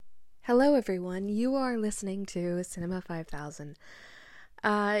Hello everyone, you are listening to Cinema 5000.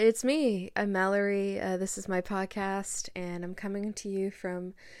 It's me, I'm Mallory. This is my podcast, and I'm coming to you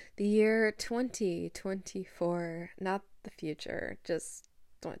from the year 2024, not the future, just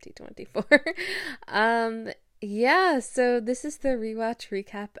 2024. So this is the Rewatch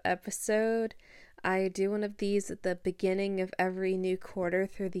Recap episode. I do one of these at the beginning of every new quarter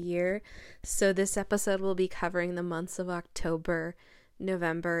through the year, so this episode will be covering the months of October,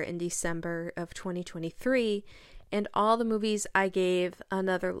 November, and December of 2023, and all the movies I gave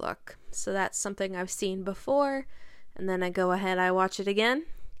another look. So that's something I've seen before, and then I go ahead, I watch it again,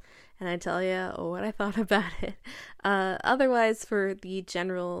 and I tell you what I thought about it. Otherwise, for the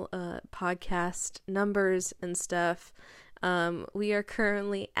general podcast numbers and stuff, we are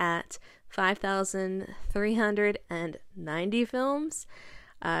currently at 5,390 films,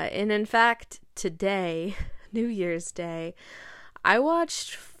 and in fact, today, New Year's Day, I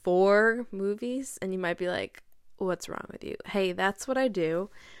watched 4 movies, and you might be like, what's wrong with you? Hey, that's what I do.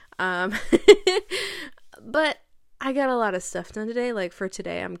 But I got a lot of stuff done today. Like, for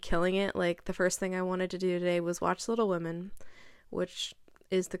today, I'm killing it. Like, the first thing I wanted to do today was watch Little Women, which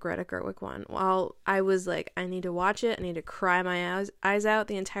is the Greta Gerwig one. Well, I was like, I need to watch it. I need to cry my eyes out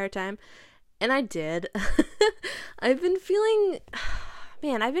the entire time. And I did. I've been feeling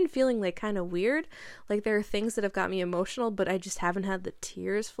like kind of weird. Like, there are things that have got me emotional, but I just haven't had the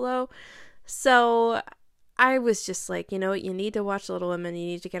tears flow. So I was just like, you know what, you need to watch Little Women, you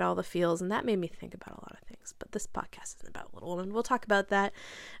need to get all the feels, and that made me think about a lot of things. But this podcast isn't about Little Women. We'll talk about that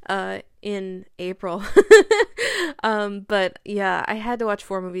in April. But yeah, I had to watch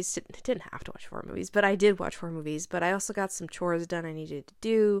 4 movies. Didn't have to watch 4 movies, but I did watch 4 movies. But I also got some chores done I needed to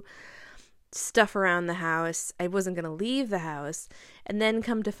do, stuff around the house. I wasn't going to leave the house. And then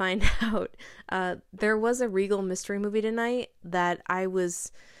come to find out, there was a Regal mystery movie tonight that I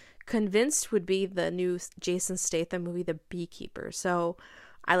was convinced would be the new Jason Statham movie, The Beekeeper. So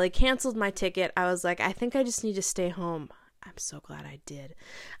I canceled my ticket. I was like, I think I just need to stay home. I'm so glad I did.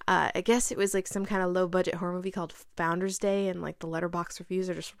 I guess it was some kind of low budget horror movie called Founders Day, and the Letterboxd reviews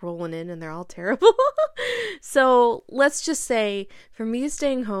are just rolling in and they're all terrible. So let's just say, for me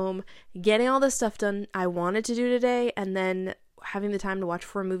staying home, getting all the stuff done I wanted to do today, and then having the time to watch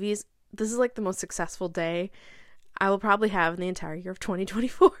 4 movies, this is the most successful day I will probably have in the entire year of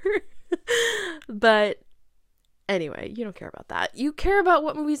 2024. But anyway, you don't care about that. You care about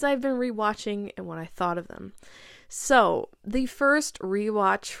what movies I've been rewatching and what I thought of them. So, the first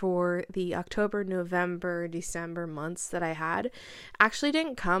rewatch for the October, November, December months that I had actually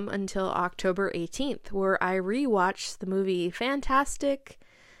didn't come until October 18th, where I rewatched the movie Fantastic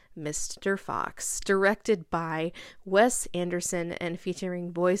Mr. Fox, directed by Wes Anderson and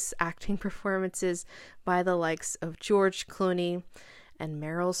featuring voice acting performances by the likes of George Clooney and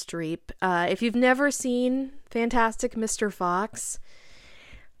Meryl Streep. If you've never seen Fantastic Mr. Fox,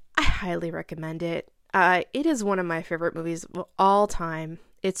 I highly recommend it. It is one of my favorite movies of all time.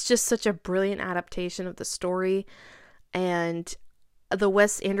 It's just such a brilliant adaptation of the story, and the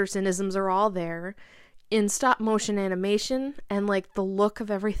Wes Andersonisms are all there in stop motion animation, and the look of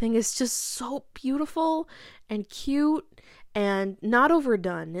everything is just so beautiful and cute and not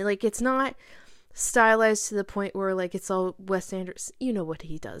overdone. It's not stylized to the point where it's all Wes Anderson, you know what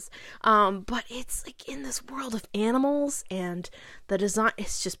he does, but it's in this world of animals, and the design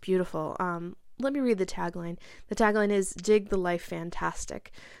is just beautiful. Let me read the tagline. The tagline is, "Dig the life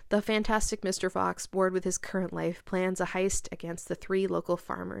fantastic. The fantastic Mr. Fox, bored with his current life, plans a heist against the 3 local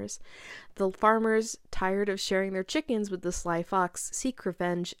farmers. The farmers, tired of sharing their chickens with the sly fox, seek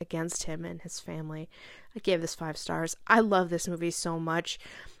revenge against him and his family." I gave this 5 stars. I love this movie so much.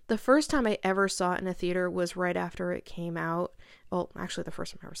 The first time I ever saw it in a theater was right after it came out. Well, actually, the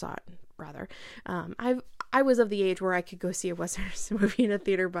first time I ever saw it, rather. I was of the age where I could go see a Wes Anderson movie in a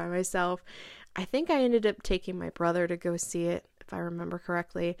theater by myself. I think I ended up taking my brother to go see it, if I remember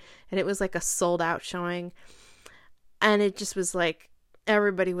correctly, and it was a sold out showing, and it just was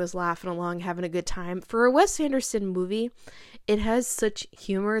everybody was laughing along, having a good time. For a Wes Anderson movie, it has such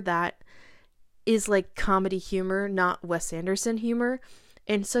humor that is comedy humor, not Wes Anderson humor,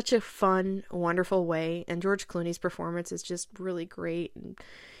 in such a fun, wonderful way, and George Clooney's performance is just really great, and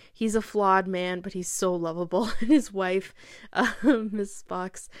he's a flawed man, but he's so lovable. And his wife, Miss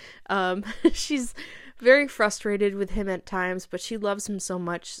Fox, she's very frustrated with him at times, but she loves him so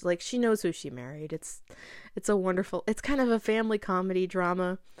much. She knows who she married. It's a wonderful, it's kind of a family comedy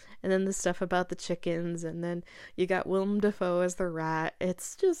drama. And then the stuff about the chickens, and then you got Willem Dafoe as the rat.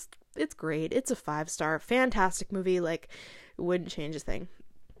 It's great. It's a 5-star, fantastic movie. Wouldn't change a thing.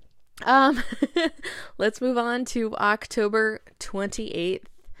 Let's move on to October 28th.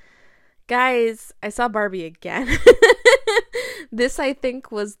 Guys, I saw Barbie again. This, I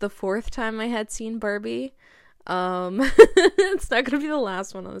think, was the 4th time I had seen Barbie. It's not gonna be the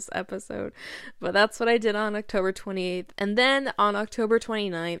last one on this episode, but that's what I did on October 28th. And then on October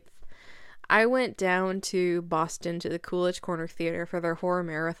 29th, I went down to Boston to the Coolidge Corner Theater for their horror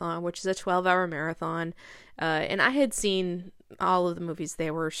marathon, which is a 12-hour marathon. And I had seen all of the movies they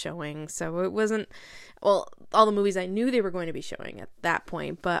were showing, so it wasn't, well, all the movies I knew they were going to be showing at that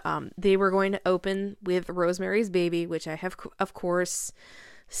point, but they were going to open with Rosemary's Baby, which I have, of course,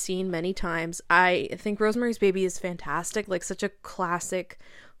 seen many times. I think Rosemary's Baby is fantastic, like such a classic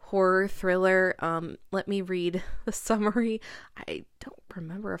horror thriller. Let me read the summary. I don't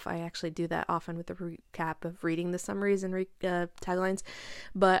remember if I actually do that often with the recap of reading the summaries and taglines,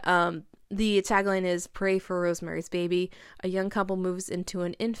 but the tagline is, "Pray for Rosemary's Baby. A young couple moves into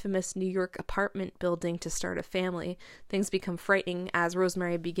an infamous New York apartment building to start a family. Things become frightening as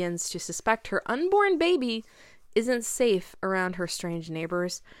Rosemary begins to suspect her unborn baby isn't safe around her strange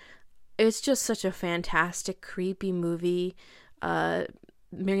neighbors." It's just such a fantastic, creepy movie.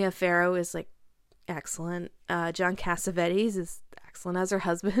 Mia Farrow is like excellent. John Cassavetes is excellent as her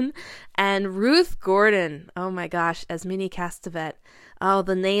husband, and Ruth Gordon, oh my gosh, as Minnie Castevet. Oh,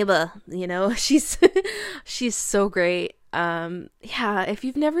 the neighbor, you know, she's so great. Yeah, if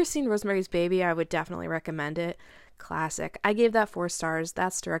you've never seen Rosemary's Baby, I would definitely recommend it. Classic. I gave that 4 stars.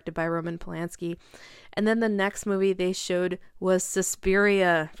 That's directed by Roman Polanski. And then the next movie they showed was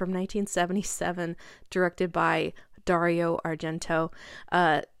Suspiria from 1977, directed by Dario Argento.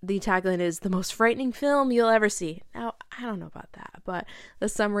 The tagline is, "The most frightening film you'll ever see." Now, I don't know about that, but the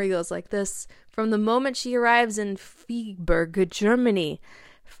summary goes like this: from the moment she arrives in Freiburg, Germany,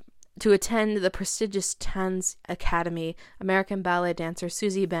 to attend the prestigious Tanz Academy, American ballet dancer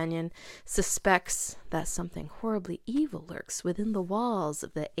Susie Banyan suspects that something horribly evil lurks within the walls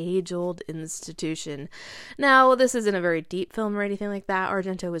of the age-old institution. Now, this isn't a very deep film or anything like that.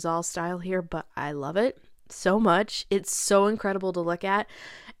 Argento is all style here, but I love it so much. It's so incredible to look at,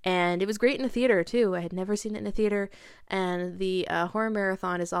 and it was great in a theater too. I had never seen it in a theater, and the horror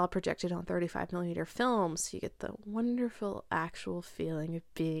marathon is all projected on 35mm film, so you get the wonderful actual feeling of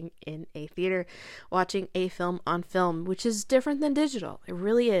being in a theater watching a film on film, which is different than digital. It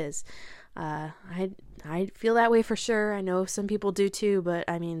really is. I feel that way for sure. I know some people do too, but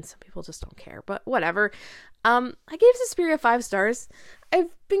I mean, some people just don't care, but whatever. I gave Suspiria 5 stars.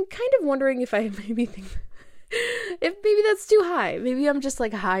 I've been kind of wondering if I maybe think if maybe that's too high. Maybe I'm just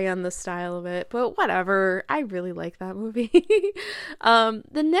like high on the style of it, but whatever. I really like that movie.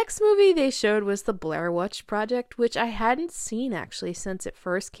 The next movie they showed was The Blair Witch Project, which I hadn't seen actually since it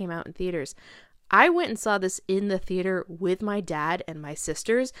first came out in theaters. I went and saw this in the theater with my dad and my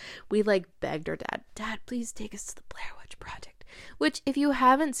sisters. We like begged our dad, please take us to The Blair Witch Project, which if you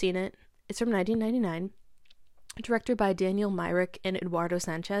haven't seen it, it's from 1999. Directed by Daniel Myrick and Eduardo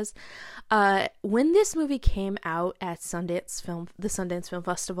Sanchez. When this movie came out at the Sundance Film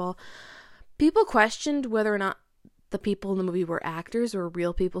Festival, people questioned whether or not the people in the movie were actors or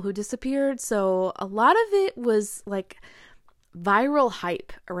real people who disappeared. So a lot of it was like viral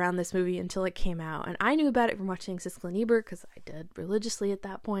hype around this movie until it came out, and I knew about it from watching Siskel and Ebert because I did religiously at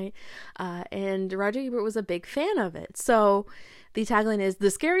that point, and Roger Ebert was a big fan of it. So the tagline is,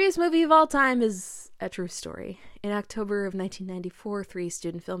 "The scariest movie of all time is a true story." In October of 1994, 3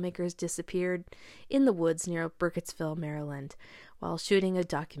 student filmmakers disappeared in the woods near Burkittsville, Maryland, while shooting a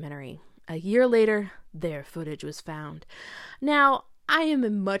documentary. A year later, their footage was found. Now, I am a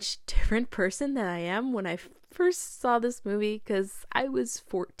much different person than I am when I first saw this movie, because I was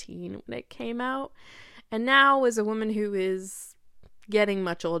 14 when it came out, and now as a woman who is getting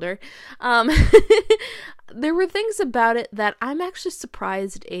much older, there were things about it that I'm actually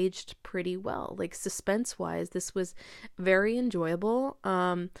surprised aged pretty well. Like suspense wise, this was very enjoyable.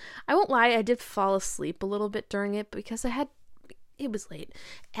 I won't lie, I did fall asleep a little bit during it because it was late.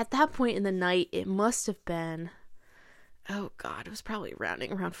 At that point in the night, it must have been, oh God, it was probably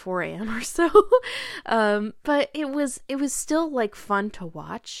around 4 a.m. or so. But it was still like fun to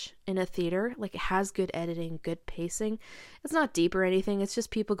watch in a theater. Like it has good editing, good pacing. It's not deep or anything. It's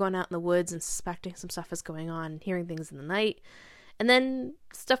just people going out in the woods and suspecting some stuff is going on, hearing things in the night, and then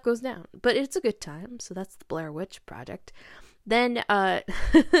stuff goes down. But it's a good time. So that's The Blair Witch Project. Then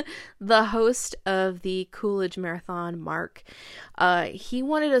the host of the Coolidge Marathon, Mark, he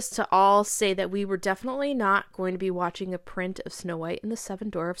wanted us to all say that we were definitely not going to be watching a print of Snow White and the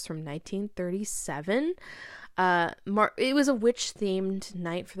Seven Dwarfs from 1937. It was a witch-themed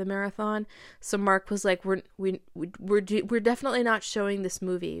night for the marathon, so Mark was like, we're definitely not showing this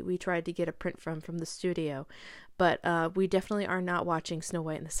movie. We tried to get a print from the studio, but we definitely are not watching Snow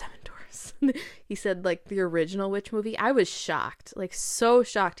White and the Seven Dwarfs. stars. He said, like, the original witch movie. I was shocked, like, so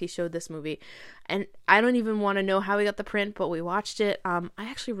shocked he showed this movie. And I don't even want to know how we got the print, but we watched it. I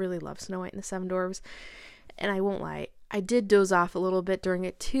actually really love Snow White and the Seven Dwarfs. And I won't lie, I did doze off a little bit during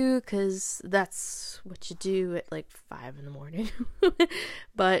it too, because that's what you do at like 5 a.m.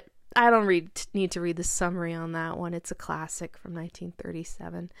 But I don't need to read the summary on that one. It's a classic from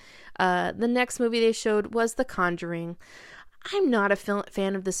 1937. The next movie they showed was The Conjuring. I'm not a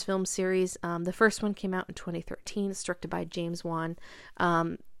fan of this film series. The first one came out in 2013. It's directed by James Wan.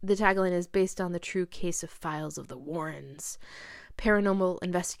 The tagline is based on the true case of files of the Warrens. Paranormal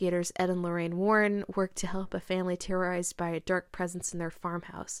investigators Ed and Lorraine Warren work to help a family terrorized by a dark presence in their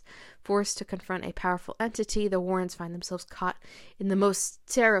farmhouse. Forced to confront a powerful entity, the Warrens find themselves caught in the most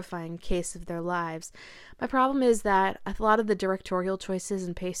terrifying case of their lives. My problem is that a lot of the directorial choices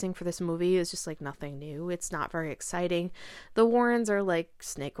and pacing for this movie is just like nothing new. It's not very exciting. The Warrens are like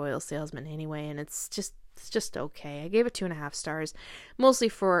snake oil salesmen anyway, and it's just okay. I gave it 2.5 stars, mostly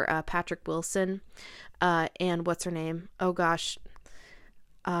for Patrick Wilson and what's her name? Oh gosh,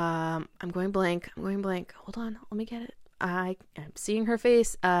 I'm going blank. Hold on, let me get it. I am seeing her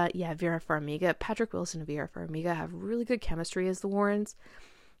face. Vera Farmiga. Patrick Wilson and Vera Farmiga have really good chemistry as the Warrens.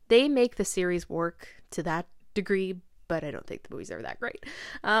 They make the series work to that degree, but I don't think the movies are that great.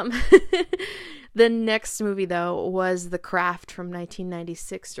 The next movie, though, was The Craft from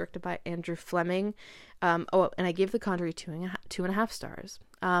 1996, directed by Andrew Fleming. And I gave The Conjuring 2.5 stars.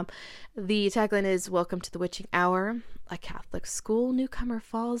 The tagline is, "Welcome to the Witching Hour. A Catholic school newcomer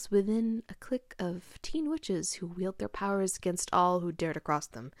falls within a clique of teen witches who wield their powers against all who dare to cross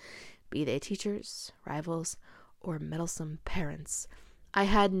them, be they teachers, rivals, or meddlesome parents." I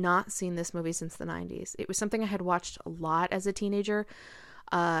had not seen this movie since the 90s. It was something I had watched a lot as a teenager.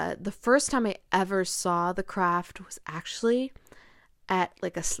 The first time I ever saw The Craft was actually at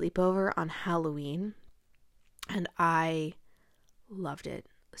like a sleepover on Halloween, and I loved it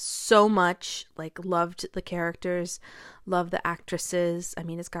so much. Like, loved the characters, loved the actresses. I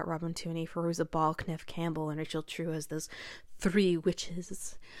mean, it's got Robin Tunney, Fairuza Balk, Neve Campbell, and Rachel True as those 3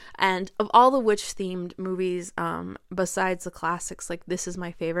 witches. And of all the witch-themed movies, besides the classics, like, this is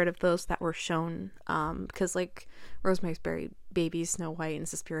my favorite of those that were shown, because, like, Rosemary's Baby, Snow White, and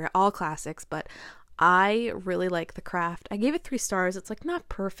Suspiria, all classics, but I really like The Craft. I gave it 3 stars. It's, like, not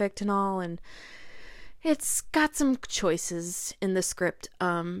perfect and all, and it's got some choices in the script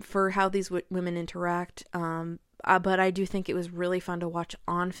for how these women interact, but I do think it was really fun to watch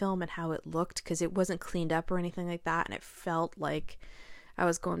on film and how it looked, because it wasn't cleaned up or anything like that, and it felt like I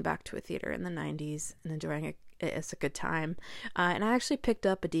was going back to a theater in the 90s and enjoying it. It's a good time. And I actually picked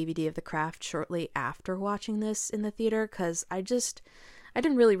up a DVD of The Craft shortly after watching this in the theater, because I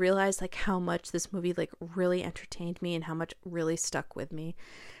didn't really realize like how much this movie like really entertained me and how much really stuck with me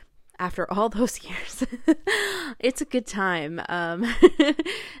after all those years. It's a good time.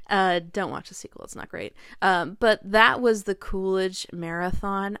 Don't watch the sequel, it's not great. But that was the Coolidge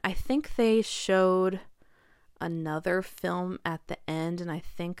Marathon. I think they showed another film at the end, and I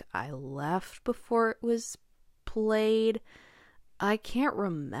think I left before it was played. I can't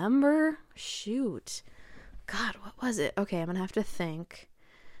remember. Shoot. God, what was it? Okay, I'm gonna have to think,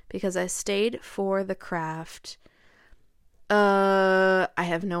 because I stayed for The Craft. I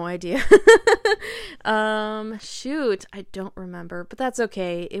have no idea. Shoot, I don't remember, but that's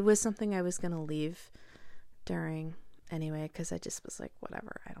okay. It was something I was gonna leave during anyway, because I just was like,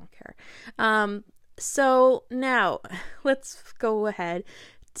 whatever, I don't care. So now let's go ahead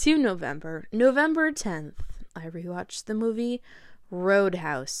to November 10th. I rewatched the movie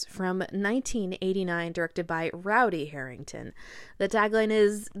Roadhouse from 1989, directed by Rowdy Harrington. The tagline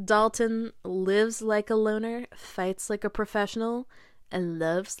is, "Dalton lives like a loner, fights like a professional, and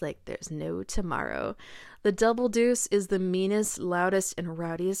loves like there's no tomorrow." The Double Deuce is the meanest, loudest, and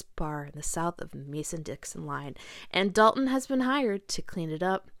rowdiest bar in the south of Mason-Dixon line, and Dalton has been hired to clean it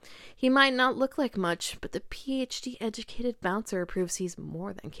up. He might not look like much, but the PhD-educated bouncer proves he's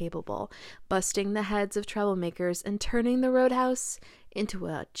more than capable, busting the heads of troublemakers and turning the Roadhouse into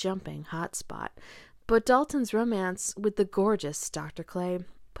a jumping hotspot. But Dalton's romance with the gorgeous Dr. Clay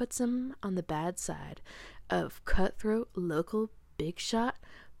puts him on the bad side of cutthroat local big shot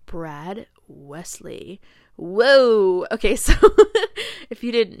Brad Wesley. Whoa! Okay, so if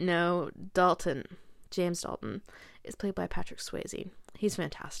you didn't know, James Dalton, is played by Patrick Swayze. He's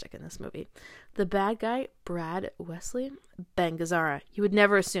fantastic in this movie. The bad guy, Brad Wesley, Ben Gazzara. You would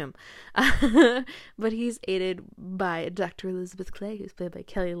never assume. But he's aided by Dr. Elizabeth Clay, who's played by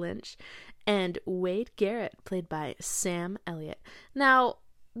Kelly Lynch, and Wade Garrett, played by Sam Elliott. Now,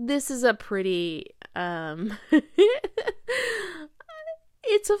 this is a pretty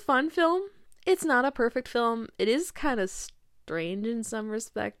It's a fun film. It's not a perfect film. It is kind of strange in some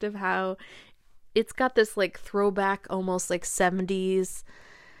respect of how it's got this like throwback, almost like 70s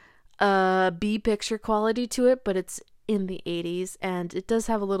B picture quality to it, but it's in the 80s, and it does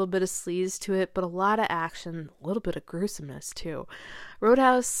have a little bit of sleaze to it, but a lot of action, a little bit of gruesomeness too.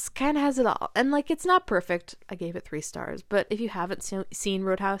 Roadhouse kind of has it all, and like it's not perfect. I gave it 3 stars, but if you haven't seen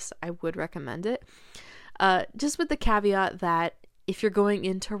Roadhouse, I would recommend it. Just with the caveat that if you're going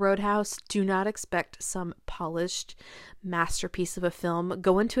into Roadhouse, do not expect some polished masterpiece of a film.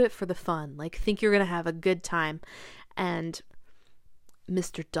 Go into it for the fun. Like, think you're gonna have a good time, and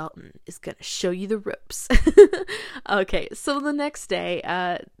Mr. Dalton is going to show you the ropes. Okay, so the next day,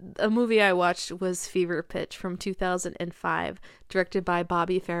 a movie I watched was Fever Pitch from 2005, directed by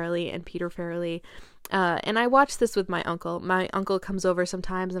Bobby Farrelly and Peter Farrelly. And I watched this with my uncle. My uncle comes over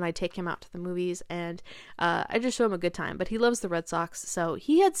sometimes, and I take him out to the movies, and I just show him a good time. But he loves the Red Sox, so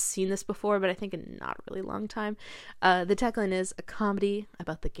he had seen this before, but I think in not a really long time. The tagline is a comedy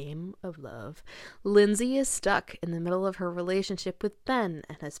about the game of love. Lindsay is stuck in the middle of her relationship with Ben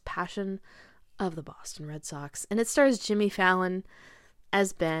and his passion of the Boston Red Sox. And it stars Jimmy Fallon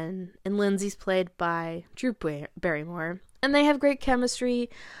as Ben, and Lindsay's played by Drew Barrymore. And they have great chemistry.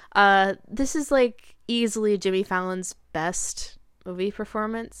 This is like easily Jimmy Fallon's best movie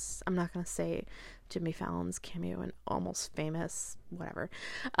performance. I'm not going to say Jimmy Fallon's cameo in Almost Famous, whatever.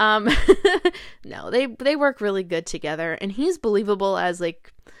 No, they work really good together. And he's believable as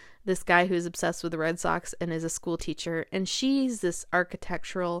like this guy who's obsessed with the Red Sox and is a school teacher. And she's this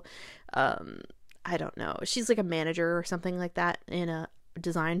architectural, I don't know, she's like a manager or something like that in a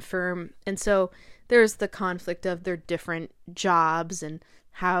design firm. And so there's the conflict of their different jobs and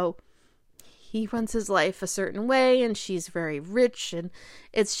how he runs his life a certain way and she's very rich, and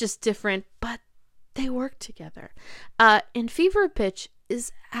it's just different, but they work together. And Fever Pitch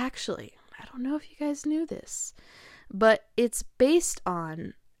is actually, I don't know if you guys knew this, but it's based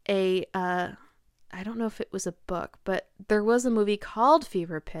on a I don't know if it was a book, but there was a movie called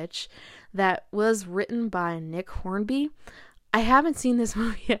Fever Pitch that was written by Nick Hornby. I haven't seen this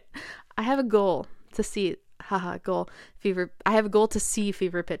movie yet. I have a goal to see it. Goal. I have a goal to see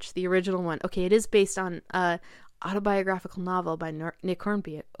Fever Pitch, the original one. Okay, it is based on a autobiographical novel by Nick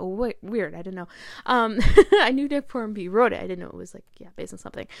Hornby. Oh, wait, weird. I didn't know. I knew Nick Hornby wrote it. I didn't know it was like, based on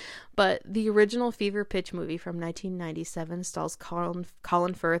something. But the original Fever Pitch movie from 1997 stars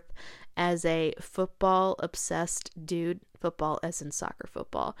Colin Firth as a football-obsessed dude. Football as in soccer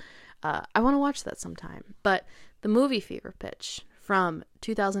football. I want to watch that sometime. But the movie Fever Pitch from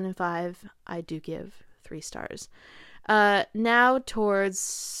 2005, I do give 3 stars. Now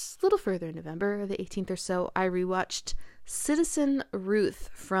towards a little further in November, the 18th or so, I rewatched Citizen Ruth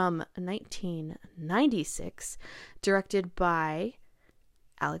from 1996, directed by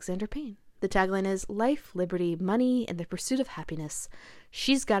Alexander Payne. The tagline is life, liberty, money, and the pursuit of happiness.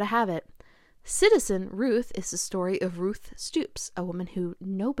 She's gotta have it. Citizen Ruth is the story of Ruth Stoops, a woman who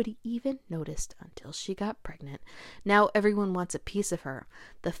nobody even noticed until she got pregnant. Now everyone wants a piece of her.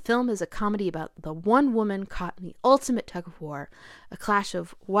 The film is a comedy about the one woman caught in the ultimate tug of war, a clash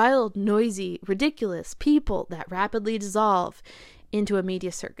of wild, noisy, ridiculous people that rapidly dissolve into a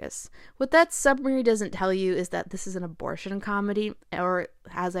media circus. What that summary doesn't tell you is that this is an abortion comedy, or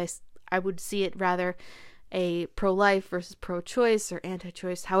as I would see it rather, a pro-life versus pro-choice or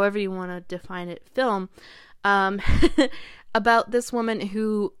anti-choice, however you want to define it, film, about this woman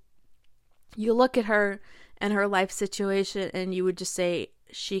who you look at her and her life situation and you would just say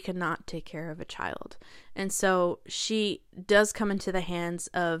she cannot take care of a child. And so she does come into the hands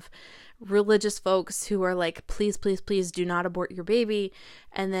of religious folks who are like, please, please, please do not abort your baby.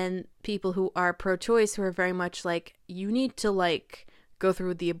 And then people who are pro-choice who are very much like, you need to like go through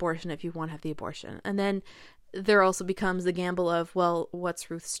with the abortion if you want to have the abortion. And then there also becomes the gamble of, well, what's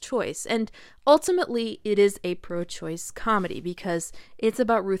Ruth's choice? And ultimately, it is a pro-choice comedy because it's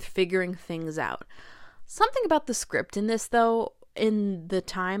about Ruth figuring things out. Something about the script in this, though, in the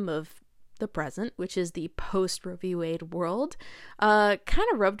time of the present, which is the post-Roe v. Wade world, kind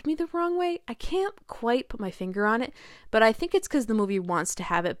of rubbed me the wrong way. I can't quite put my finger on it, but I think it's because the movie wants to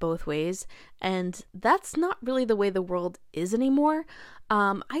have it both ways, and that's not really the way the world is anymore.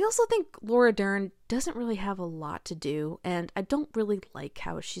 I also think Laura Dern doesn't really have a lot to do, and I don't really like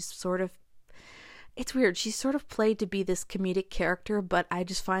how she's sort of, it's weird, she's sort of played to be this comedic character, but I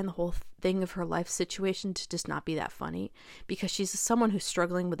just find the whole thing of her life situation to just not be that funny, because she's someone who's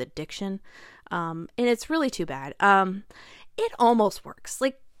struggling with addiction, and it's really too bad. It almost works,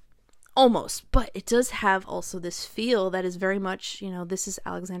 like, almost, but it does have also this feel that is very much, this is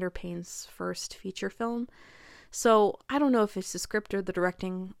Alexander Payne's first feature film, So I don't know if it's the script or the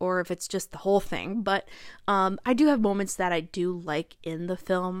directing or if it's just the whole thing, but I do have moments that I do like in the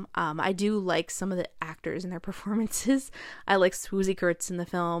film. I do like some of the actors and their performances. I like Swoosie Kurtz in the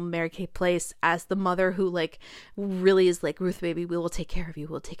film, Mary Kay Place as the mother who like really is like, Ruth baby, we will take care of you,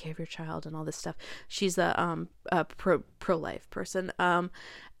 we'll take care of your child and all this stuff. She's a pro-life person.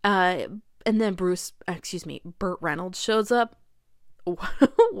 And then Burt Reynolds shows up.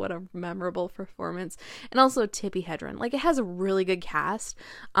 What a memorable performance. And also Tippi Hedren. Like, it has a really good cast.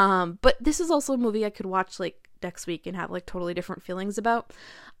 But this is also a movie I could watch like next week and have like totally different feelings about.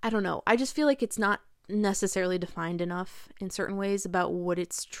 I don't know. I just feel like it's not necessarily defined enough in certain ways about what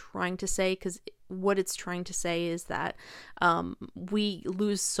it's trying to say, because what it's trying to say is that we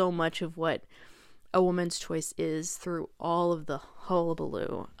lose so much of what a woman's choice is through all of the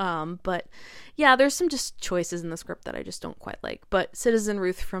hullabaloo. But yeah, there's some just choices in the script that I just don't quite like. But Citizen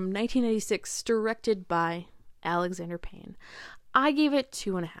Ruth from 1986, directed by Alexander Payne, I gave it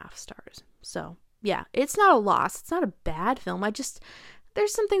 2.5 stars. So yeah, it's not a loss. It's not a bad film.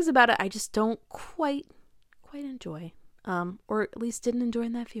 There's some things about it I just don't quite enjoy. Or at least didn't enjoy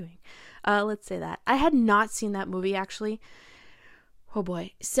in that viewing. Let's say that. I had not seen that movie actually. Oh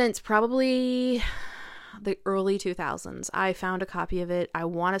boy, since probably the early 2000s. I found a copy of it. I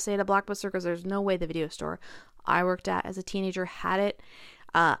want to say at a Blockbuster because there's no way the video store I worked at as a teenager had it.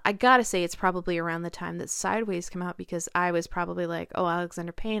 I gotta say it's probably around the time that Sideways came out, because I was probably like, oh,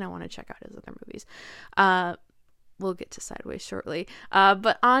 Alexander Payne, I want to check out his other movies. We'll get to Sideways shortly.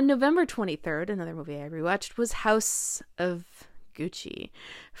 But on November 23rd, another movie I rewatched was House of Gucci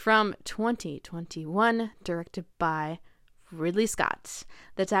from 2021, directed by Ridley Scott.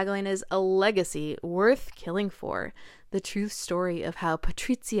 The tagline is "A legacy worth killing for." The true story of how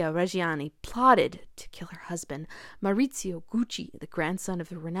Patrizia Reggiani plotted to kill her husband, Maurizio Gucci, the grandson of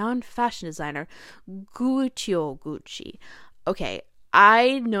the renowned fashion designer Guccio Gucci. Okay,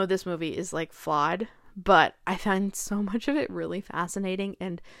 I know this movie is like flawed, but I find so much of it really fascinating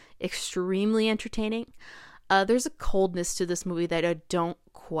and extremely entertaining. There's a coldness to this movie that I don't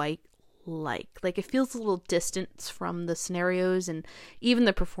quite like it feels a little distant from the scenarios and even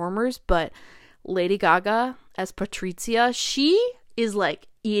the performers. But Lady Gaga as Patrizia, she is like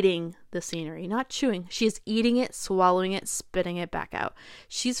eating the scenery, not chewing. She's eating it, swallowing it, spitting it back out.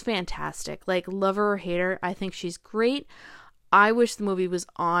 She's fantastic. Like, love her or hate her, I think she's great. I wish the movie was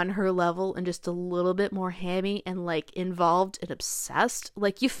on her level and just a little bit more hammy and like involved and obsessed.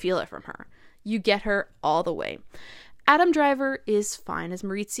 Like, you feel it from her. You get her all the way. Adam Driver is fine as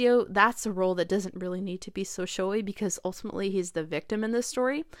Maurizio. That's a role that doesn't really need to be so showy, because ultimately he's the victim in this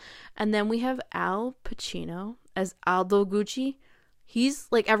story. And then we have Al Pacino as Aldo Gucci. He's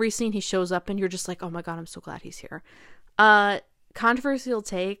like, every scene he shows up in, you're just like, oh my god, I'm so glad he's here. Controversial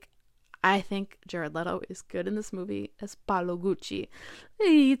take, I think Jared Leto is good in this movie as Paolo Gucci.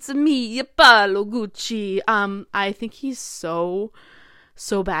 Hey, it's me, Paolo Gucci. I think he's so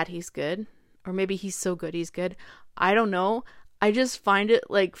bad he's good. Or maybe he's so good he's good. I don't know. I just find it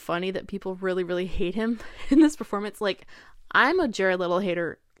like funny that people really, really hate him in this performance. Like, I'm a Jared Leto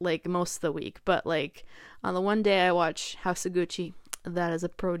hater like most of the week, but like on the one day I watch House of Gucci, that is a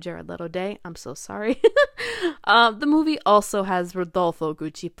pro Jared Leto day. I'm so sorry. The movie also has Rodolfo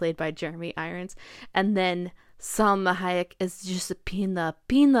Gucci, played by Jeremy Irons, and then Salma Hayek as Giuseppina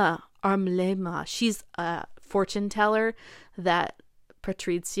Pina Armlema. She's a fortune teller that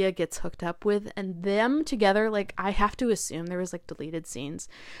Patrizia gets hooked up with, and them together, like, I have to assume there was like deleted scenes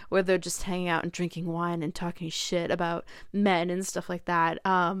where they're just hanging out and drinking wine and talking shit about men and stuff like that.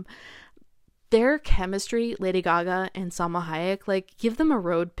 Their chemistry, Lady Gaga and Salma Hayek, like, give them a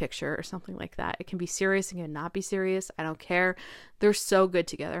road picture or something like that. It can be serious, it can not be serious, I don't care. They're so good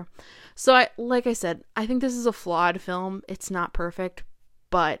together. So like I said, I think this is a flawed film. It's not perfect,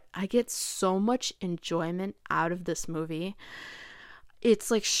 but I get so much enjoyment out of this movie.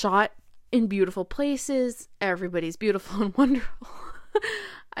 It's like shot in beautiful places. Everybody's beautiful and wonderful.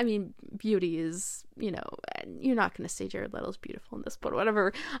 I mean, beauty is, you're not going to say Jared Leto's beautiful in this, but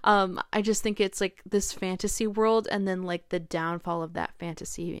whatever. I just think it's like this fantasy world, and then like the downfall of that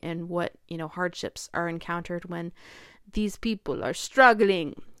fantasy and what, hardships are encountered when these people are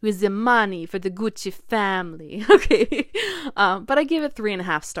struggling with the money for the Gucci family. Okay. But I give it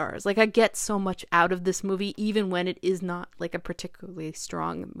 3.5 stars. Like, I get so much out of this movie, even when it is not like a particularly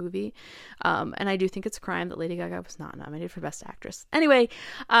strong movie. And I do think it's a crime that Lady Gaga was not nominated for Best Actress. Anyway,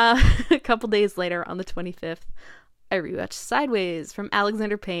 a couple days later on the 25th, I rewatched Sideways from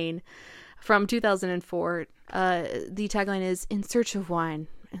Alexander Payne from 2004. The tagline is "In search of wine,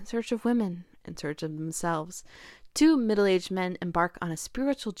 in search of women, in search of themselves. Two middle-aged men embark on a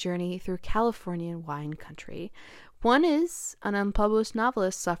spiritual journey through Californian wine country. One is an unpublished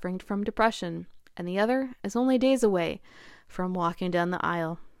novelist suffering from depression, and the other is only days away from walking down the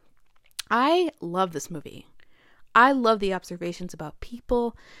aisle. I love this movie. I love the observations about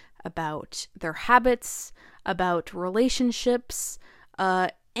people, about their habits, about relationships,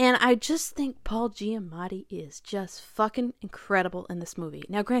 and I just think Paul Giamatti is just fucking incredible in this movie.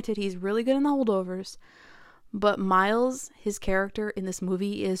 Now, granted, he's really good in The Holdovers, but Miles, his character in this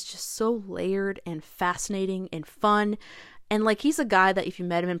movie, is just so layered and fascinating and fun. And, like, he's a guy that if you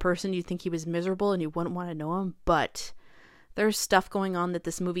met him in person, you'd think he was miserable and you wouldn't want to know him. But there's stuff going on that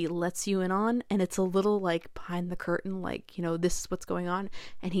this movie lets you in on. And it's a little, like, behind the curtain, like, you know, this is what's going on.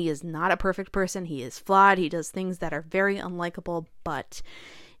 And he is not a perfect person. He is flawed. He does things that are very unlikable. But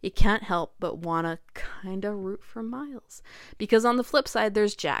you can't help but want to kind of root for Miles. Because on the flip side,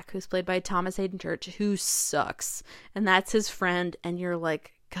 there's Jack, who's played by Thomas Hayden Church, who sucks. And that's his friend. And you're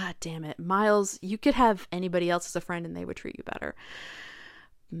like, God damn it, Miles, you could have anybody else as a friend and they would treat you better.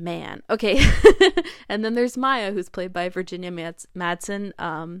 Man. Okay. And then there's Maya, who's played by Virginia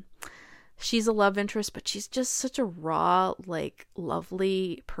Madsen. She's a love interest, but she's just such a raw, like,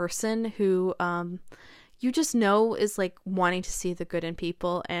 lovely person who, you just know is like wanting to see the good in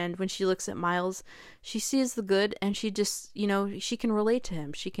people. And when she looks at Miles, she sees the good and she just, you know, she can relate to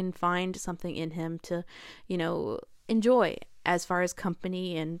him. She can find something in him to, you know, enjoy as far as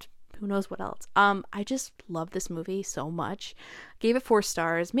company and who knows what else. I just love this movie so much. Gave it 4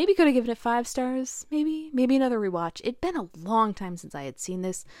 stars. Maybe could have given it 5 stars. Maybe another rewatch. It'd been a long time since I had seen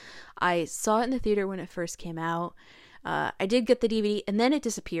this. I saw it in the theater when it first came out. I did get the DVD and then it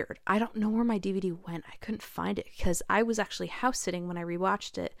disappeared. I don't know where my DVD went. I couldn't find it because I was actually house sitting when I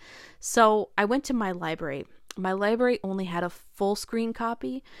rewatched it. So I went to my library. My library only had a full screen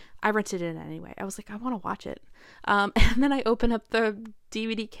copy. I rented it anyway. I was like, I want to watch it. And then I open up the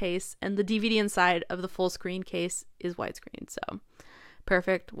DVD case and the DVD inside of the full screen case is widescreen. So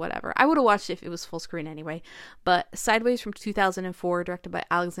perfect, whatever. I would have watched it if it was full screen anyway. But Sideways from 2004, directed by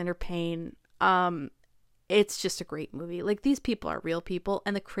Alexander Payne. It's just a great movie. Like, these people are real people.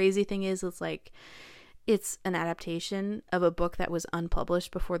 And the crazy thing is, it's like, it's an adaptation of a book that was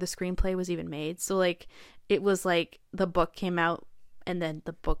unpublished before the screenplay was even made. So, like, it was like the book came out and then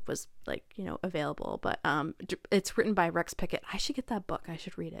the book was, like, you know, available. But it's written by Rex Pickett. I should get that book. I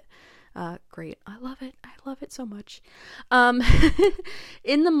should read it. Great. I love it. I love it so much.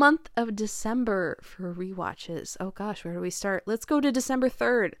 In the month of December for rewatches. Oh, gosh, where do we start? Let's go to December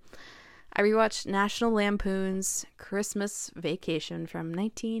 3rd. I rewatched National Lampoon's Christmas Vacation from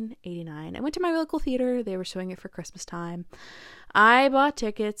 1989. I went to my local theater. They were showing it for Christmas time. I bought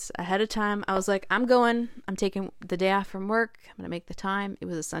tickets ahead of time. I was like, I'm going. I'm taking the day off from work. I'm going to make the time. It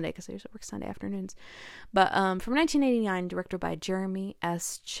was a Sunday because I usually work Sunday afternoons. But from 1989, directed by Jeremy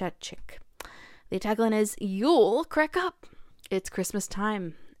S. Chechik. The tagline is, "You'll crack up. It's Christmas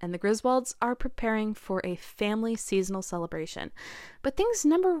time." And the Griswolds are preparing for a family seasonal celebration. But things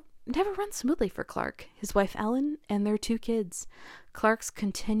never run smoothly for Clark, his wife Ellen, and their 2 kids. Clark's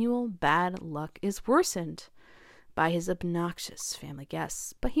continual bad luck is worsened by his obnoxious family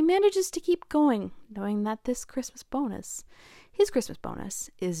guests, but he manages to keep going, knowing that his Christmas bonus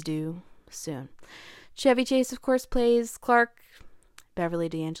is due soon. Chevy Chase, of course, plays Clark. Beverly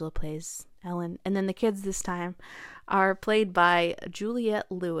D'Angelo plays Ellen. And then the kids this time are played by Juliette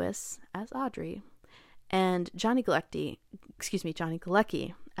Lewis as Audrey and Johnny Galecki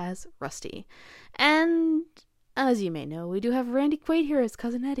as Rusty. And as you may know, we do have Randy Quaid here as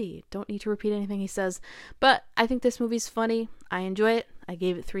Cousin Eddie. Don't need to repeat anything he says. But I think this movie's funny. I enjoy it. I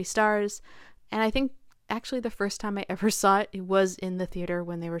gave it 3 stars. And I think actually the first time I ever saw it, it was in the theater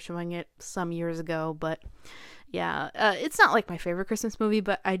when they were showing it some years ago. But yeah, it's not like my favorite Christmas movie,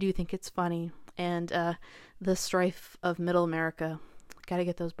 but I do think it's funny. And the strife of middle America, gotta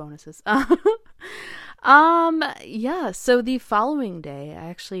get those bonuses. Yeah, so the following day, I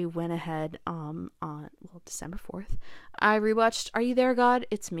actually went ahead, on December 4th, I rewatched Are You There, God?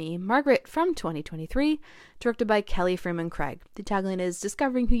 It's Me, Margaret from 2023, directed by Kelly Freeman Craig. The tagline is,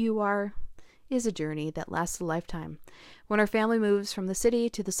 "Discovering who you are is a journey that lasts a lifetime." When her family moves from the city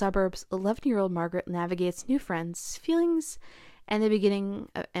to the suburbs, 11-year-old Margaret navigates new friends, feelings, and the beginning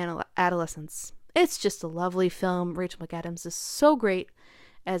of adolescence. It's just a lovely film. Rachel McAdams is so great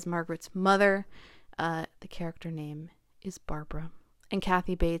as Margaret's mother. The character name is Barbara. And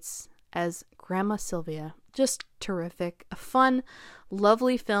Kathy Bates as Grandma Sylvia. Just terrific. A fun,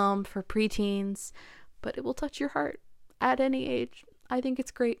 lovely film for preteens, but it will touch your heart at any age. I think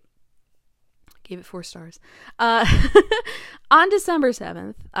it's great. Gave it 4 stars. On December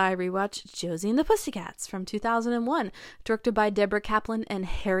 7th, I rewatched Josie and the Pussycats from 2001, directed by Deborah Kaplan and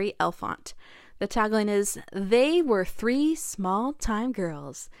Harry Elfont. The tagline is, "They were 3 small-time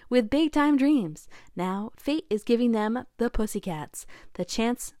girls with big-time dreams. Now, fate is giving them, the Pussycats, the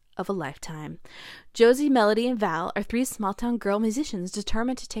chance of a lifetime." Josie, Melody, and Val are 3 small-town girl musicians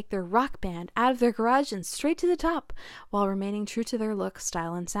determined to take their rock band out of their garage and straight to the top, while remaining true to their look,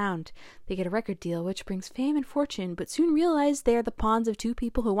 style, and sound. They get a record deal which brings fame and fortune, but soon realize they are the pawns of 2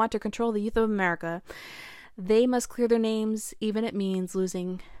 people who want to control the youth of America. They must clear their names, even if it means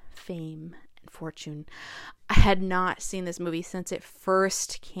losing fame and fortune. I had not seen this movie since it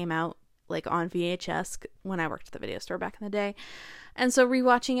first came out, like on VHS, when I worked at the video store back in the day. And so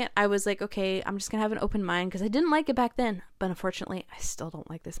rewatching it, I was like, okay, I'm just gonna have an open mind, because I didn't like it back then, but unfortunately I still don't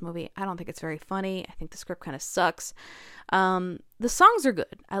like this movie. I don't think it's very funny. I think the script kind of sucks. The songs are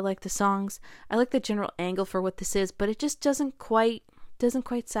good. I like the songs. I like the general angle for what this is, but it just doesn't quite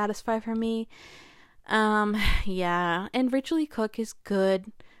satisfy for me. Yeah, and Rachel E. Cook is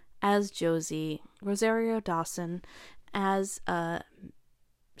good as Josie. Rosario Dawson as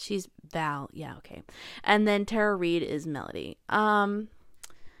she's Val. Yeah, okay. And then Tara Reid is Melody.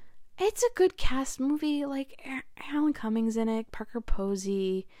 It's a good cast movie, like Alan Cummings in it, Parker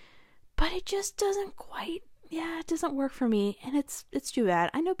Posey, but it just doesn't quite, it doesn't work for me, and it's too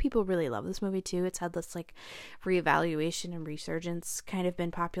bad. I know people really love this movie too. It's had this like reevaluation and resurgence, kind of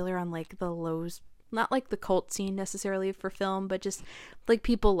been popular on like the lows, not like the cult scene necessarily for film, but just like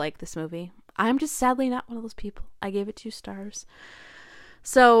people like this movie. I'm just sadly not one of those people. I gave it 2 stars.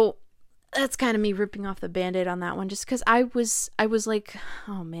 So that's kind of me ripping off the Band-Aid on that one, just because I was like,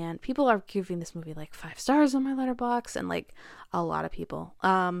 oh man, people are giving this movie like 5 stars on my letterbox, and like a lot of people.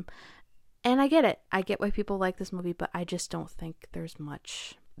 And I get it. I get why people like this movie, but I just don't think there's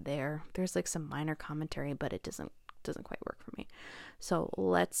much there. There's like some minor commentary, but it doesn't quite work for me. So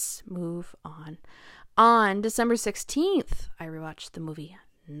let's move on. On December 16th, I rewatched the movie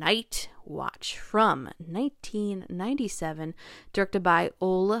Night Watch from 1997, directed by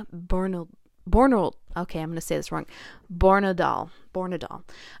Ole Bornedal. Okay, I'm going to say this wrong. Bornedal.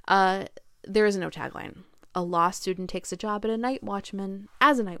 There is no tagline. A law student takes a job as a night watchman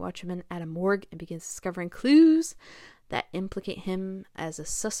at a morgue and begins discovering clues that implicate him as a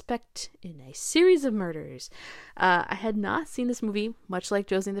suspect in a series of murders. I had not seen this movie, much like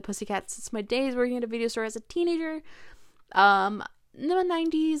Josie and the Pussycats, since my days working at a video store as a teenager. In the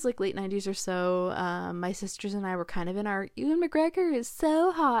 90s, like late 90s or so, my sisters and I were kind of in our Ewan McGregor is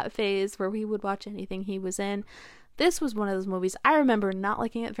so hot phase, where we would watch anything he was in. This was one of those movies I remember not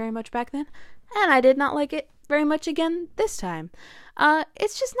liking it very much back then, and I did not like it very much again this time.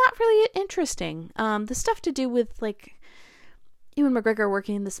 It's just not really interesting. The stuff to do with like Ewan McGregor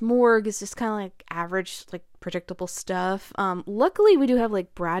working in this morgue is just kind of like average, like predictable stuff. Luckily we do have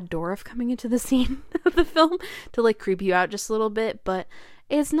like Brad Dourif coming into the scene of the film to like creep you out just a little bit, but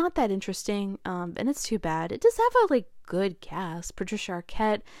it's not that interesting, and it's too bad. It does have a like good cast. Patricia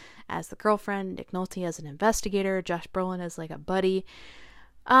Arquette as the girlfriend, Nick Nolte as an investigator, Josh Brolin as like a buddy.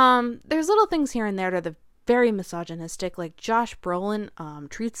 There's little things here and there that are very misogynistic. Like Josh Brolin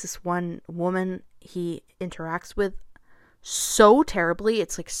treats this one woman he interacts with so terribly.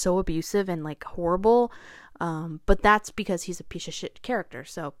 It's like so abusive and like horrible, but that's because he's a piece of shit character,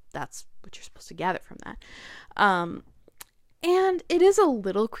 so that's what you're supposed to gather from that. And it is a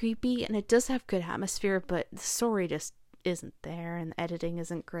little creepy, and it does have good atmosphere, but the story just isn't there, and the editing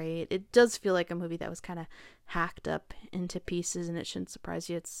isn't great. It does feel like a movie that was kind of hacked up into pieces, and it shouldn't surprise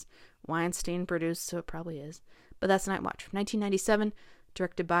you. It's Weinstein produced, so it probably is. But that's Night Watch from 1997,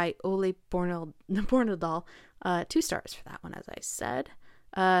 directed by Ole Bornedal. 2 stars for that one, as I said.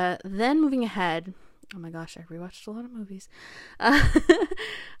 Then moving ahead, oh my gosh, I rewatched a lot of movies.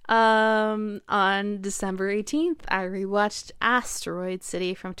 On December 18th, I rewatched Asteroid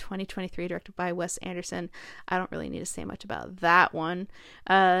City from 2023, directed by Wes Anderson. I don't really need to say much about that one.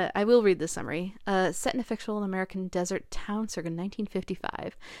 I will read the summary. Set in a fictional American desert town circa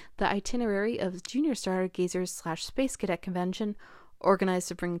 1955, the itinerary of Junior Stargazers / Space Cadet Convention, organized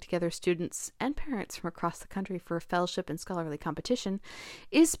to bring together students and parents from across the country for a fellowship and scholarly competition,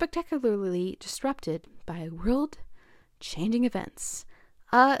 is spectacularly disrupted by world-changing events.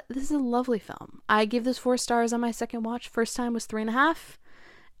 This is a lovely film. I give this 4 stars on my second watch. First time was 3.5,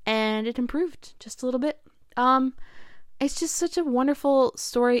 and it improved just a little bit. It's just such a wonderful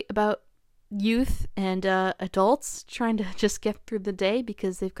story about youth and adults trying to just get through the day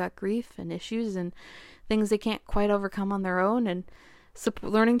because they've got grief and issues and things they can't quite overcome on their own, and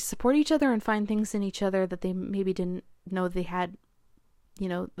learning to support each other and find things in each other that they maybe didn't know they had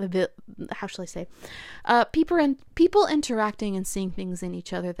how shall I say, people interacting and seeing things in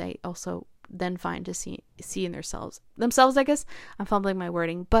each other they also then find to see in themselves, I guess. I'm fumbling my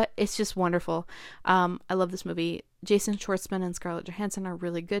wording, but it's just wonderful. I love this movie. Jason Schwartzman and Scarlett Johansson are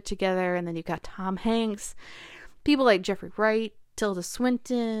really good together, and then you've got Tom Hanks, people like Jeffrey Wright, Tilda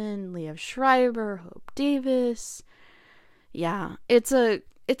Swinton, Liev Schreiber, Hope Davis. Yeah, it's a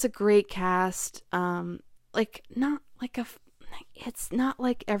great cast. It's not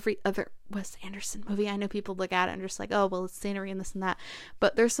like every other Wes Anderson movie. I know people look at it and just like, oh, well, it's scenery and this and that.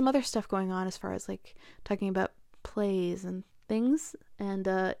 But there's some other stuff going on as far as like talking about plays and things. And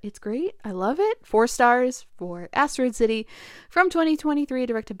it's great. I love it. 4 stars for Asteroid City from 2023,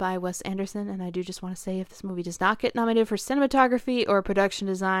 directed by Wes Anderson. And I do just want to say, if this movie does not get nominated for cinematography or production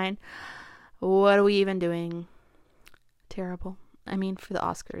design, what are we even doing? Terrible. I mean, for the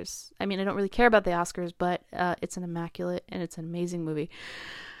Oscars. I mean, I don't really care about the Oscars, but it's an immaculate and it's an amazing movie.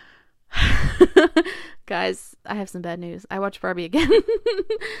 Guys, I have some bad news. I watched Barbie again.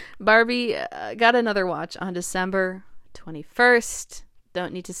 Barbie got another watch on December 21st.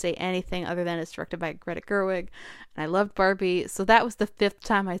 Don't need to say anything other than it's directed by Greta Gerwig. And I loved Barbie. So that was the 5th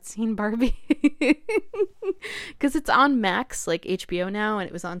time I'd seen Barbie. Because it's on Max, like HBO now. And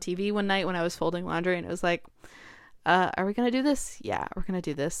it was on TV one night when I was folding laundry. And it was like, are we going to do this? Yeah, we're going to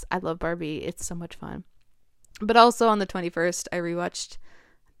do this. I love Barbie. It's so much fun. But also on the 21st, I rewatched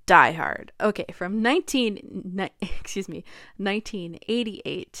Die Hard. Okay, from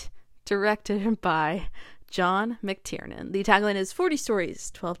 1988, directed by John McTiernan. The tagline is 40 stories,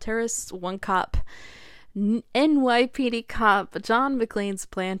 12 terrorists, 1 cop. NYPD cop John McClane's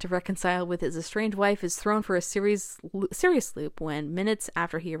plan to reconcile with his estranged wife is thrown for a serious loop when, minutes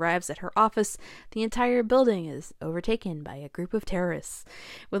after he arrives at her office, the entire building is overtaken by a group of terrorists.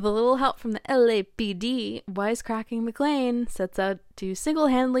 With a little help from the LAPD, wisecracking McClane sets out to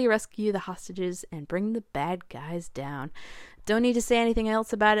single-handedly rescue the hostages and bring the bad guys down. Don't need to say anything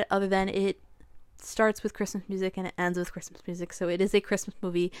else about it other than it starts with Christmas music and it ends with Christmas music, so it is a Christmas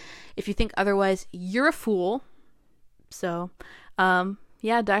movie. If you think otherwise, you're a fool. So Die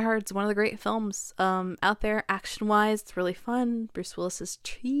Hard's one of the great films out there. Action wise, it's really fun. Bruce Willis is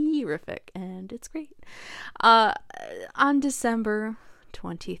terrific and it's great. On December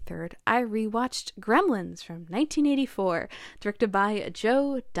 23rd, I rewatched Gremlins from 1984, directed by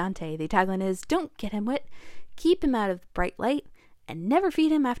Joe Dante. The tagline is, don't get him wet, keep him out of bright light, and never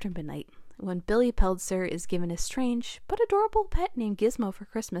feed him after midnight. When Billy Peltzer is given a strange but adorable pet named Gizmo for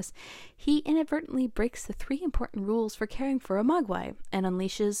Christmas, he inadvertently breaks the 3 important rules for caring for a mogwai and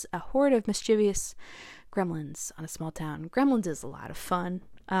unleashes a horde of mischievous gremlins on a small town. Gremlins is a lot of fun.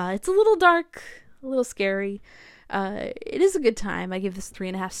 It's a little dark, a little scary. It is a good time. I give this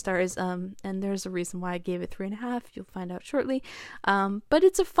 3.5 stars, and there's a reason why I gave it 3.5. You'll find out shortly. But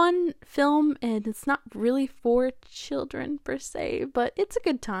it's a fun film, and it's not really for children per se, but it's a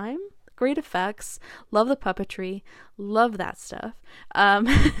good time. Great effects, love the puppetry, love that stuff. On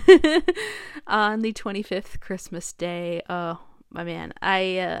the 25th Christmas Day, oh my man,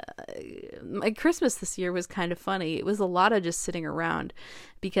 my Christmas this year was kind of funny. It was a lot of just sitting around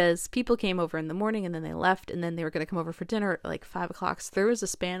because people came over in the morning and then they left and then they were going to come over for dinner at like 5 o'clock. So there was a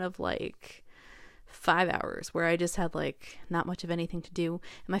span of like 5 hours where I just had like not much of anything to do.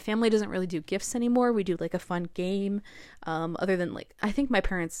 And my family doesn't really do gifts anymore. We do like a fun game, other than like, I think my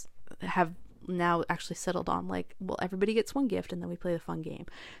parents have now actually settled on like, well, everybody gets one gift and then we play the fun game.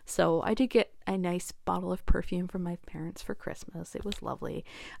 So I did get a nice bottle of perfume from my parents for Christmas. It was lovely.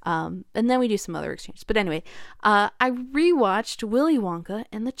 And then we do some other exchanges. But anyway, I rewatched Willy Wonka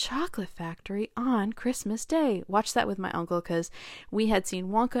and the Chocolate Factory on Christmas Day. Watched that with my uncle because we had seen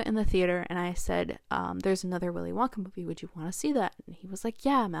Wonka in the theater and I said, there's another Willy Wonka movie. Would you want to see that? And he was like,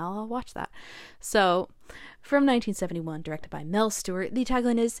 yeah, Mel, I'll watch that. So from 1971, directed by Mel Stewart, the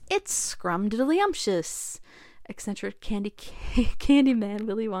tagline is, it's scrumdiddlyumptious. Eccentric Candyman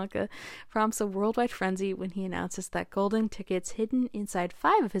Willy Wonka prompts a worldwide frenzy when he announces that golden tickets hidden inside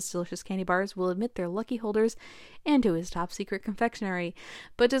 5 of his delicious candy bars will admit their lucky holders into his top secret confectionery.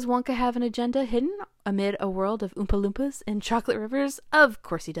 But does Wonka have an agenda hidden amid a world of Oompa Loompas and chocolate rivers? Of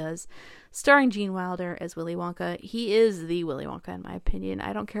course he does. Starring Gene Wilder as Willy Wonka, he is the Willy Wonka in my opinion.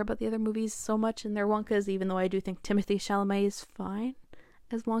 I don't care about the other movies so much and their Wonkas, even though I do think Timothée Chalamet is fine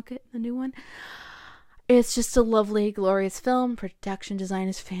as Wonka in the new one. It's just a lovely, glorious film. Production design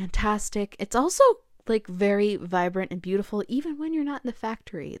is fantastic. It's also like very vibrant and beautiful even when you're not in the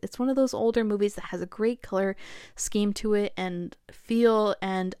factory. It's one of those older movies that has a great color scheme to it and feel,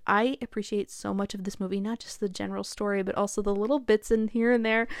 and I appreciate so much of this movie, not just the general story but also the little bits in here and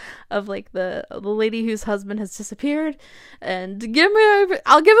there of like the lady whose husband has disappeared, and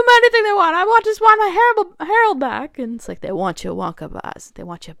I'll give them anything they want. Just want my Harold back, and it's like, they want your Wonka boss, they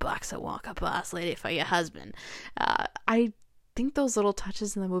want your box of Wonka boss lady for your husband. I think those little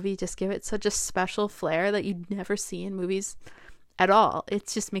touches in the movie just give it such a special flair that you'd never see in movies at all. It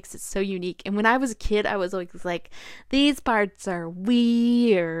just makes it so unique. And when I was a kid, I was always like, these parts are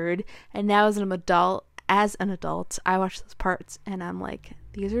weird. And now as an adult, I watch those parts and I'm like,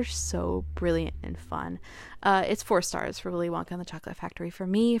 these are so brilliant and fun. It's 4 stars for Willy Wonka and the Chocolate Factory for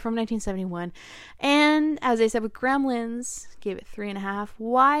me, from 1971. And as I said with Gremlins, gave it 3.5.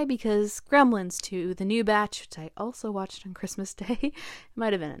 Why? Because Gremlins 2, the new batch, which I also watched on Christmas Day, it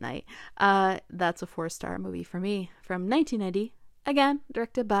might have been at night, that's a 4-star movie for me, from 1990. Again,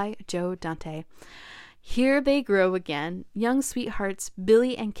 directed by Joe Dante. Here they grow again. Young sweethearts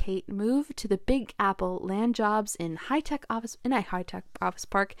Billy and Kate move to the Big Apple, land jobs in a high-tech office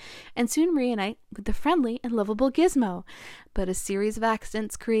park, and soon reunite with the friendly and lovable Gizmo. But a series of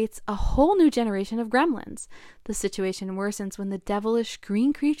accidents creates a whole new generation of gremlins. The situation worsens when the devilish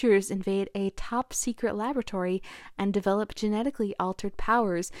green creatures invade a top-secret laboratory and develop genetically altered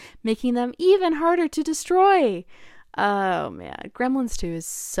powers, making them even harder to destroy. Oh man, Gremlins 2 is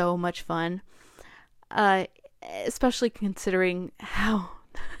so much fun. Especially considering how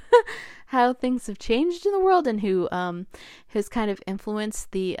how things have changed in the world, and who has kind of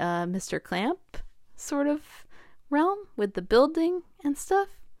influenced the Mr. Clamp sort of realm with the building and stuff.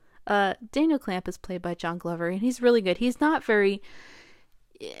 Daniel Clamp is played by John Glover, and he's really good. He's not very,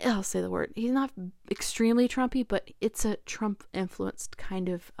 I'll say the word, he's not extremely Trumpy, but it's a Trump influenced kind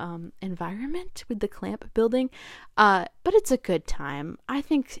of environment with the Clamp building, but it's a good time. I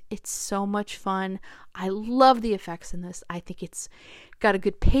think it's so much fun. I love the effects in this. I think it's got a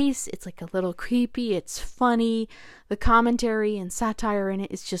good pace. It's like a little creepy, it's funny. The commentary and satire in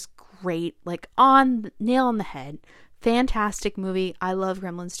it is just great, like nail on the head. Fantastic movie. I love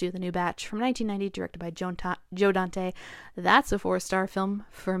Gremlins 2, the new batch, from 1990, directed by Joe Dante. That's a 4-star film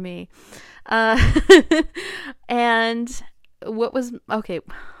for me. And what was, okay,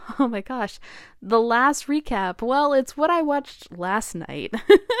 oh my gosh, the last recap. Well, it's what I watched last night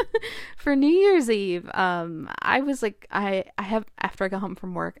for New Year's Eve. I was like, after I got home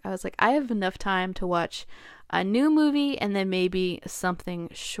from work, I was like, I have enough time to watch a new movie and then maybe something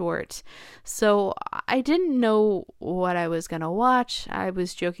short. So I didn't know what I was gonna watch. I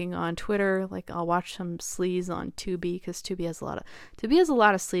was joking on Twitter, like, I'll watch some sleaze on Tubi, because Tubi has a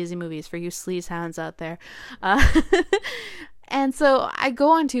lot of sleazy movies for you sleaze hounds out there. And so I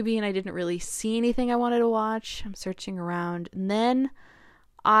go on Tubi and I didn't really see anything I wanted to watch. I'm searching around, and then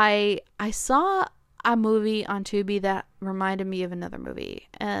I saw a movie on Tubi that reminded me of another movie,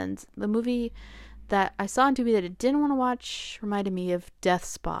 and the movie that I saw on Tubi that I didn't want to watch reminded me of Death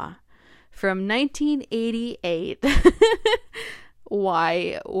Spa from 1988.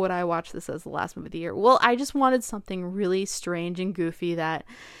 Why would I watch this as the last movie of the year? Well, I just wanted something really strange and goofy that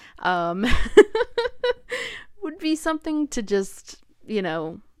would be something to just,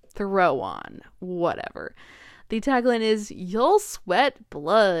 throw on, whatever. The tagline is, "You'll sweat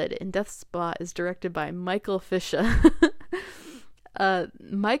blood," and Death Spa is directed by Michael Fisher.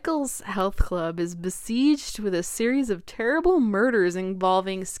 Michael's health club is besieged with a series of terrible murders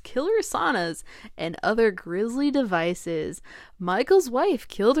involving killer saunas and other grisly devices. Michael's wife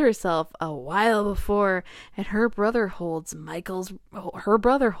killed herself a while before, and her brother holds Michael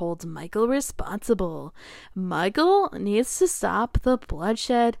responsible. Michael needs to stop the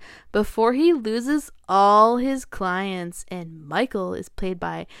bloodshed before he loses all his clients, and Michael is played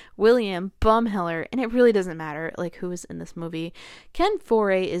by William Baumhiller, and it really doesn't matter like who is in this movie. Ken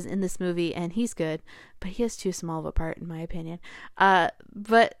Foree is in this movie, and he's good, but he has too small of a part in my opinion.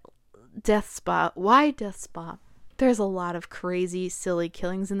 But Death Spa, why Death Spa? There's a lot of crazy, silly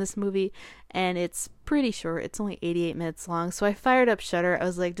killings in this movie, and it's pretty short. It's only 88 minutes long, so I fired up Shudder. I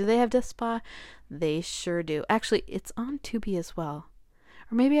was like, do they have Death Spa? They sure do. Actually, it's on Tubi as well.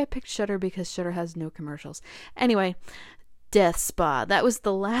 Or maybe I picked Shudder because Shudder has no commercials. Anyway, Death Spa. That was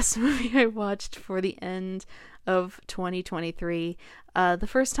the last movie I watched for the end of 2023. The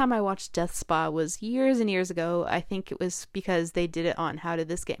first time I watched Death Spa was years and years ago. I think it was because they did it on How Did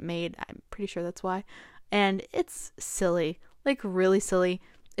This Get Made? I'm pretty sure that's why. And it's silly, like really silly.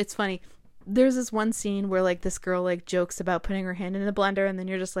 It's funny. There's this one scene where like this girl like jokes about putting her hand in a blender, and then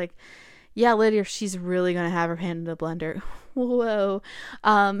you're just like, Yeah, later she's really gonna have her hand in a blender. Whoa.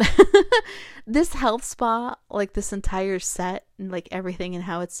 Um this health spa, like this entire set and like everything and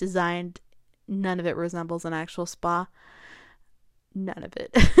how it's designed, none of it resembles an actual spa. None of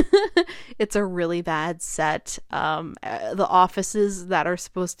it. It's a really bad set. The offices that are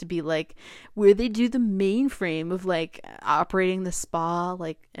supposed to be like where they do the mainframe of like operating the spa,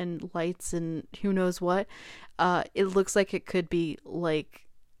 like, and lights and who knows what, it looks like it could be like,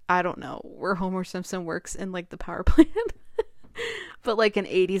 I don't know, where Homer Simpson works in like the power plant. But like an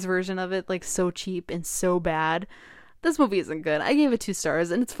 80s version of it, like so cheap and so bad. This movie isn't good. I gave it 2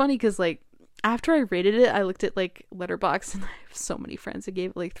 stars, and it's funny because like after I rated it, I looked at like Letterboxd, and I have so many friends who gave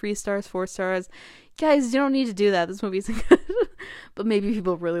it like 3 stars, 4 stars. Guys, you don't need to do that. This movie isn't good. But maybe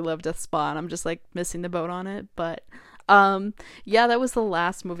people really love Death Spa, and I'm just like missing the boat on it. But yeah, that was the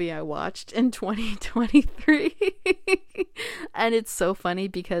last movie I watched in 2023. And it's so funny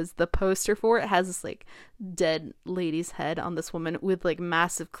because the poster for it has this like dead lady's head on this woman with like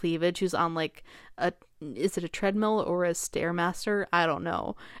massive cleavage who's on like a, is it a treadmill or a Stairmaster? I don't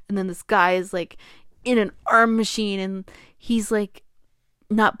know. And then this guy is like in an arm machine, and he's like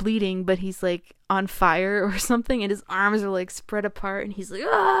not bleeding, but he's like on fire or something, and his arms are like spread apart, and he's like,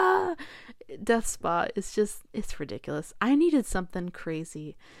 ah! Death Spa is just, it's ridiculous. I needed something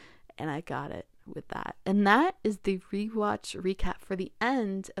crazy, and I got it with that. And that is the rewatch recap for the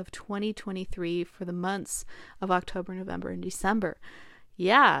end of 2023 for the months of October, November, and December.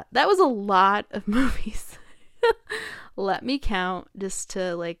 Yeah, that was a lot of movies. Let me count just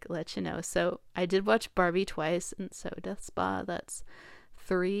to like let you know. So I did watch Barbie twice, and so Death Spa, that's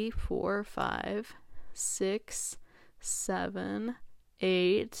 3, 4, 5, 6, 7,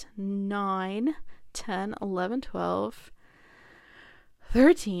 8, 9, 10, 11, 12,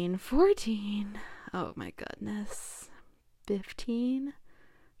 13, 14, oh my goodness, 15,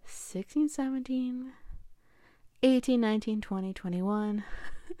 16, 17, 18, 19, 20, 21,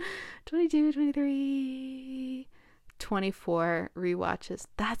 22, 23, 24 rewatches.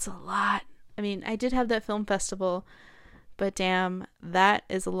 That's a lot. I mean, I did have that film festival, but damn, that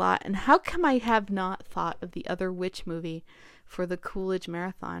is a lot. And how come I have not thought of the other witch movie for the Coolidge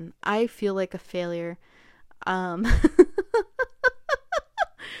Marathon? I feel like a failure. I'm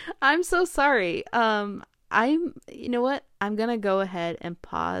so sorry. You know what? I'm going to go ahead and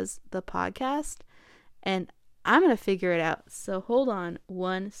pause the podcast, and I'm going to figure it out. So hold on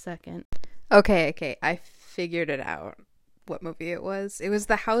 1 second. Okay. I figured it out. What movie it was. It was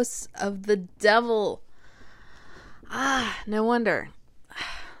The House of the Devil. No wonder.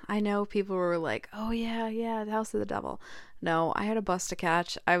 I know people were like, oh yeah, The House of the Devil. No, I had a bus to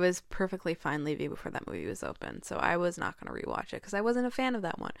catch. I was perfectly fine leaving before that movie was open, so I was not going to rewatch it because I wasn't a fan of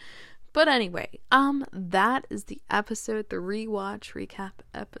that one. But anyway, that is the episode, the rewatch recap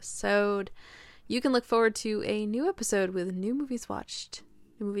episode. You can look forward to a new episode with new movies watched,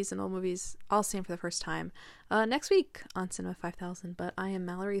 new movies and old movies, all seen for the first time, next week on Cinema 5000. But I am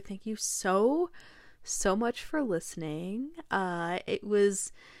Mallory. Thank you so much for listening. It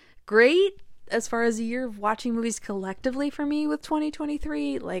was great as far as a year of watching movies collectively for me with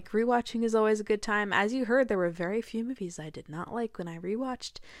 2023. Like, rewatching is always a good time. As you heard, there were very few movies I did not like when I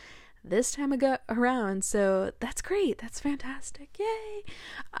rewatched this time around, so that's great. That's fantastic. Yay.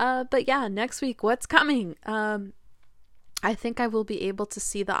 But yeah, next week, what's coming? I think I will be able to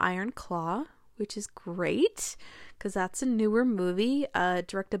see The Iron Claw, which is great because that's a newer movie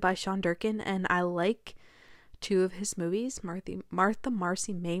directed by Sean Durkin, and I like 2 of his movies, Martha,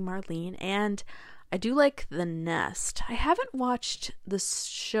 Marcy, May, Marlene, and I do like The Nest. I haven't watched the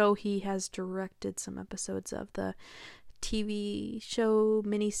show he has directed some episodes of, the TV show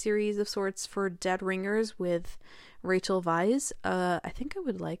miniseries of sorts for Dead Ringers with Rachel Weisz. I think I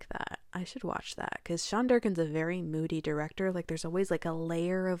would like that. I should watch that because Sean Durkin's a very moody director. Like, there's always like a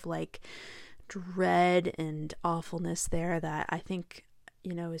layer of like dread and awfulness there that I think,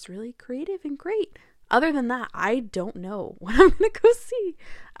 you know, is really creative and great. Other than that, I don't know what I'm gonna go see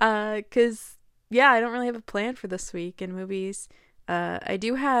because yeah, I don't really have a plan for this week in movies. I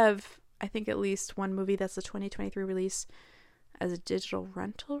do have, I think, at least one movie that's a 2023 release as a digital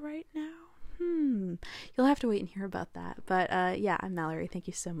rental right now. You'll have to wait and hear about that. But yeah, I'm Mallory. Thank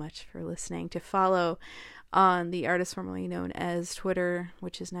you so much for listening. To follow on the artist formerly known as Twitter,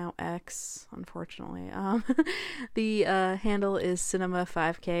 which is now X, unfortunately. The handle is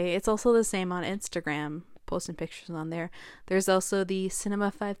Cinema5K. It's also the same on Instagram, posting pictures on there. There's also the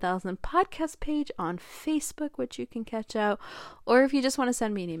Cinema 5000 podcast page on Facebook, which you can catch out. Or if you just want to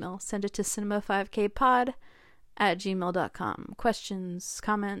send me an email, send it to cinema5kpod@gmail.com. Questions,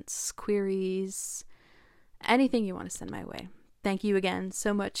 comments, queries, anything you want to send my way. thank you again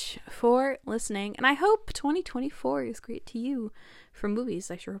so much for listening. And I hope 2024 is great to you for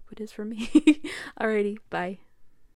movies. I sure hope it is for me. Alrighty, bye.